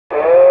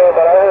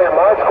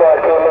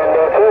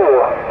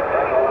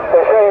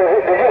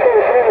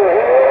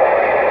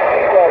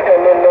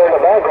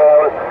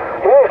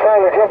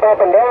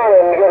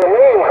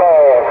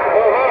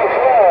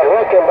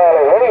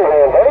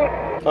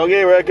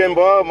Okay, Wrecking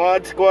Ball,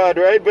 Mod Squad,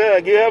 right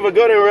back. You have a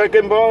good one,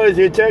 Wrecking Ball, as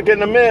you check in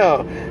the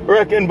mail.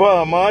 Wrecking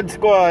Ball, Mod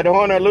Squad,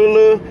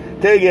 Honolulu.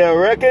 Take care,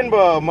 Wrecking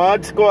Ball,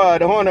 Mod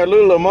Squad,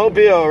 Honolulu,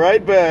 Mobile,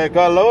 right back.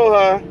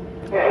 Aloha.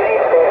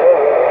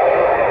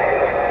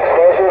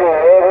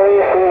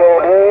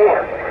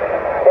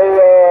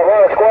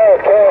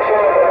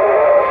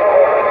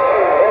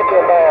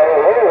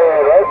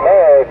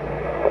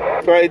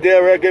 Right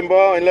there, Wrecking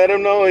Ball, and let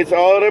them know it's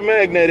all the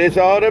magnet. It's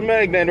all the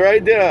magnet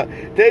right there.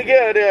 Take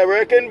care there,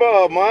 Wrecking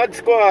Ball, Mod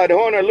Squad,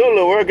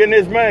 Honolulu, working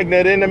this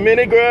magnet in the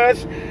mini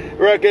grass.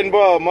 Wrecking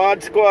Ball,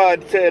 Mod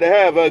Squad said,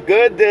 have a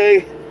good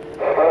day.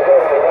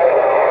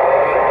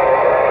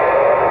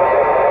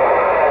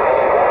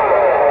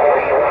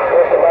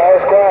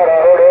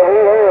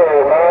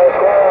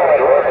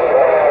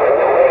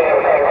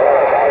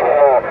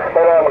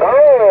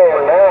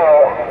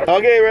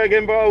 Okay,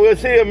 Wrecking Ball, we'll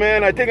see you,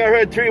 man. I think I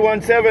heard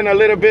 317 a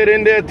little bit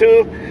in there,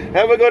 too.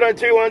 Have a good on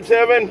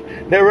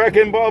 317. The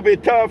Wrecking Ball be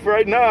tough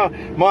right now.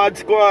 Mod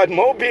Squad,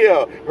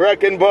 Mobile.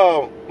 Wrecking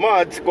Ball,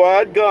 Mod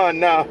Squad, gone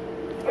now.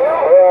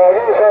 Well,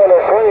 you was on the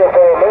swing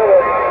for a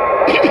minute.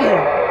 Too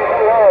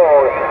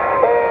long.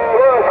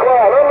 Mod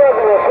Squad, I'm not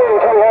going to swing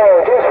too long,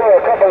 just for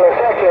a couple of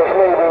seconds,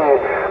 maybe.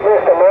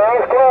 Mr. Mod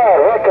Squad,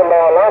 Wrecking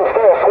Ball, I'm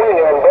still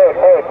swinging, break.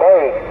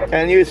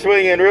 And you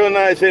swinging real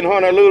nice in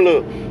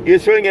Honolulu. You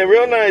swinging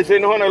real nice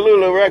in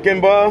Honolulu, Wrecking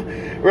Ball.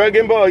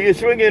 Wrecking Ball, you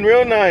swinging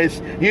real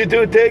nice. You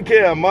do take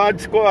care. Mod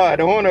Squad,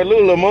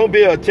 Honolulu,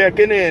 Mobile,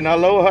 checking in.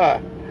 Aloha.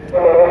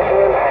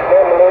 Demolition.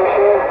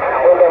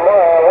 When the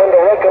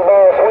Wrecking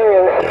Ball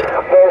swings,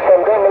 there's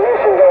some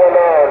demolition going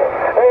on.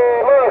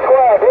 Hey, Mod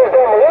Squad, there's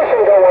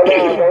demolition going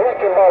on. The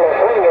Wrecking Ball is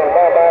swinging.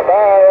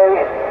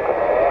 Bye.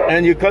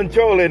 And you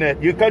controlling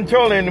it. You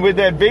controlling with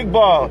that big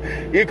ball.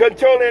 You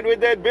controlling with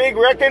that big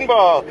Wrecking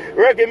Ball.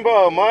 Wrecking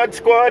Ball, Mod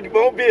Squad,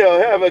 Mobile.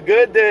 Have a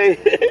good day.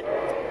 Controller.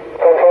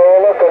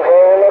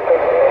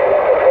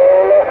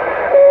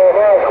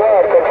 Mod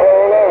Squad,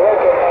 controller,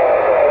 Wrecking Ball.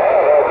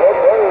 Have a good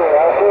day.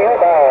 I'll see you.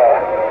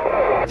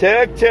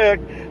 Bye. Check.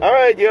 All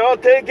right, you all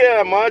take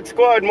care. Mod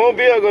Squad,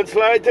 Mobile, go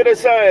slide to the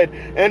side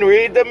and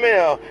read the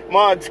mail.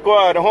 Mod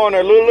Squad,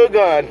 Honolulu,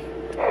 gone.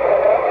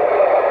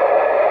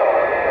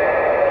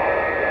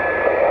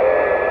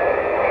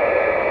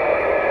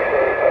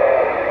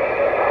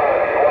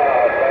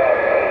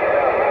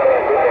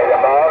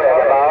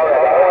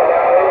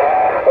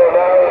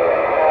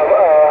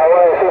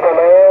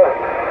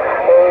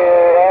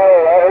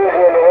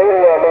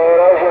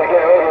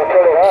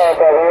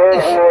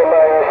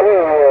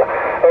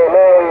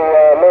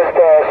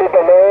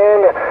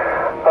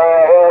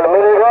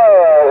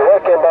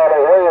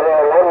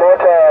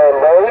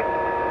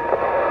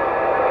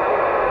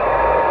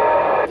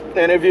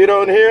 And if you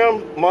don't hear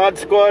him, Mod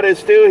Squad is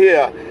still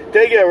here.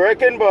 Take it,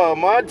 Wrecking Ball,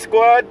 Mod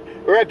Squad,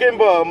 Wrecking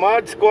Ball,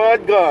 Mod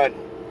Squad, gone.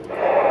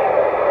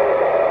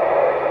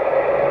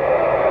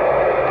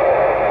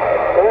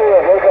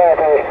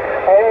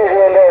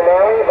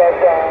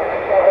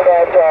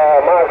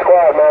 Mod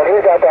Squad, man,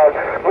 he's got that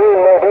green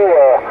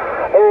mobile.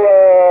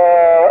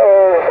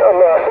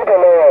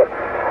 Superman.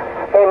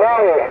 Hey,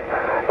 Manny,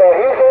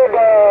 he said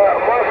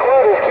Mod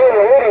Squad is killing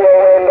the radio,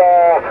 and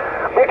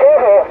be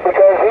careful,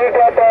 because he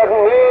got that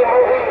mean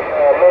movie.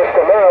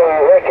 Mr. Maui,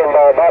 Wrecking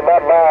Ball,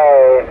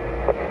 bye.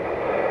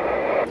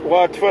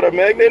 Watch for the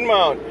magnet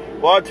mount.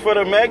 Watch for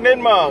the magnet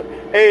mount.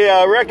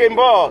 Hey, Wrecking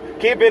Ball,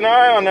 keep an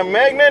eye on the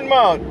magnet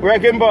mount.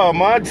 Wrecking Ball,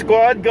 Mod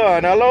Squad,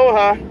 gone.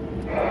 Aloha.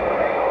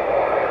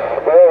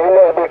 Well, he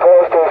must be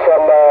close to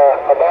some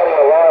a body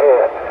of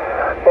water.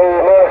 Hey,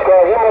 Mod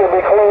Squad, he must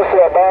be close to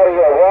a body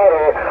of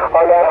water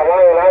on that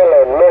Hawaiian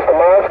island. Mr.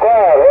 Mod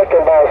Squad,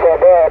 Wrecking Ball said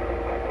that.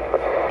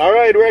 All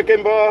right,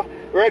 Wrecking Ball.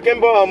 Wrecking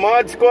Ball,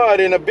 Mod Squad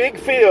in a big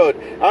field.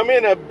 I'm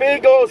in a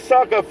big old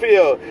soccer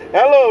field.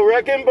 Hello,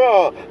 Wrecking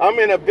Ball. I'm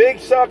in a big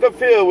soccer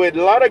field with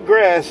a lot of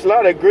grass, a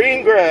lot of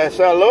green grass.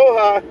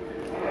 Aloha. I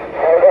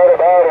got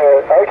about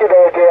it. Okay.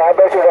 I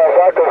bet you that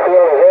soccer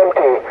field is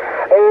empty.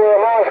 Hey,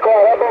 Mod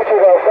Squad, I bet you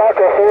that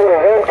soccer field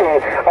is empty.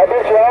 I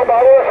bet you're all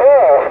by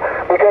yourself.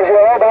 Because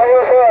you're all by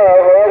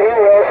yourself right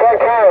here in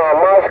Suntown.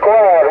 Mod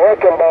Squad,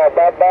 Wrecking Ball,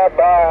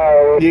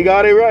 bye. You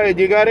got it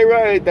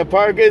right. The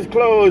park is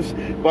closed,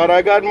 but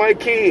I got my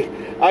key.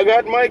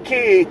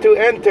 To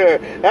enter.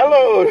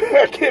 Hello,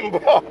 Wrecking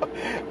Ball.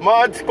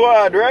 Mod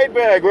Squad, right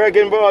back,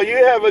 Wrecking Ball.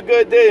 You have a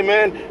good day,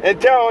 man. And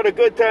tell all the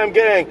Good Time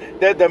Gang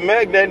that the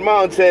magnet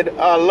mount said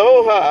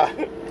aloha.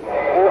 You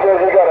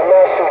said you got a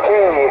master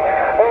key.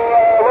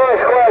 Mod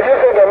Squad, you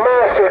said the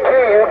master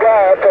key you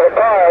got to the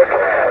park,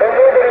 and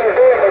nobody's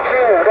there but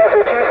you. That's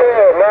what you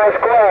said, Mod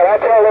Squad. I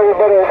tell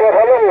everybody and said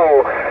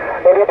hello.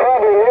 And they're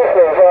probably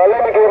listening, so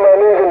let me get my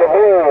news in the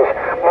blues.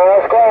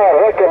 Mod Squad,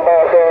 Wrecking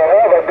Ball said,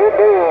 have a good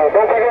day.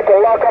 Don't forget to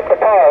lock up the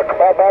park.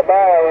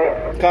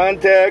 Bye.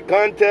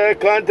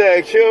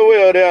 Contact. Sure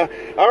will there.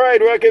 All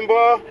right, Wrecking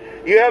Ball.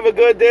 You have a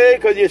good day,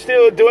 because you're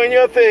still doing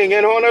your thing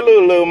in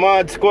Honolulu.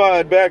 Mod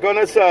Squad, back on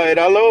the side.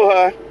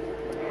 Aloha.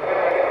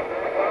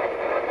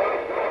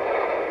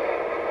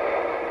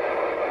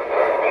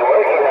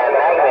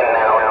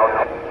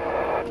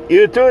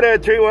 You too there,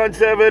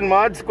 317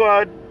 Mod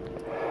Squad.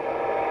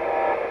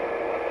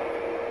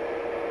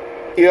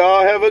 You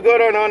all have a good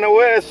one on the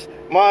west.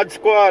 Mod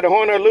Squad,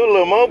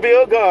 Honolulu,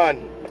 Mobile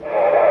gone.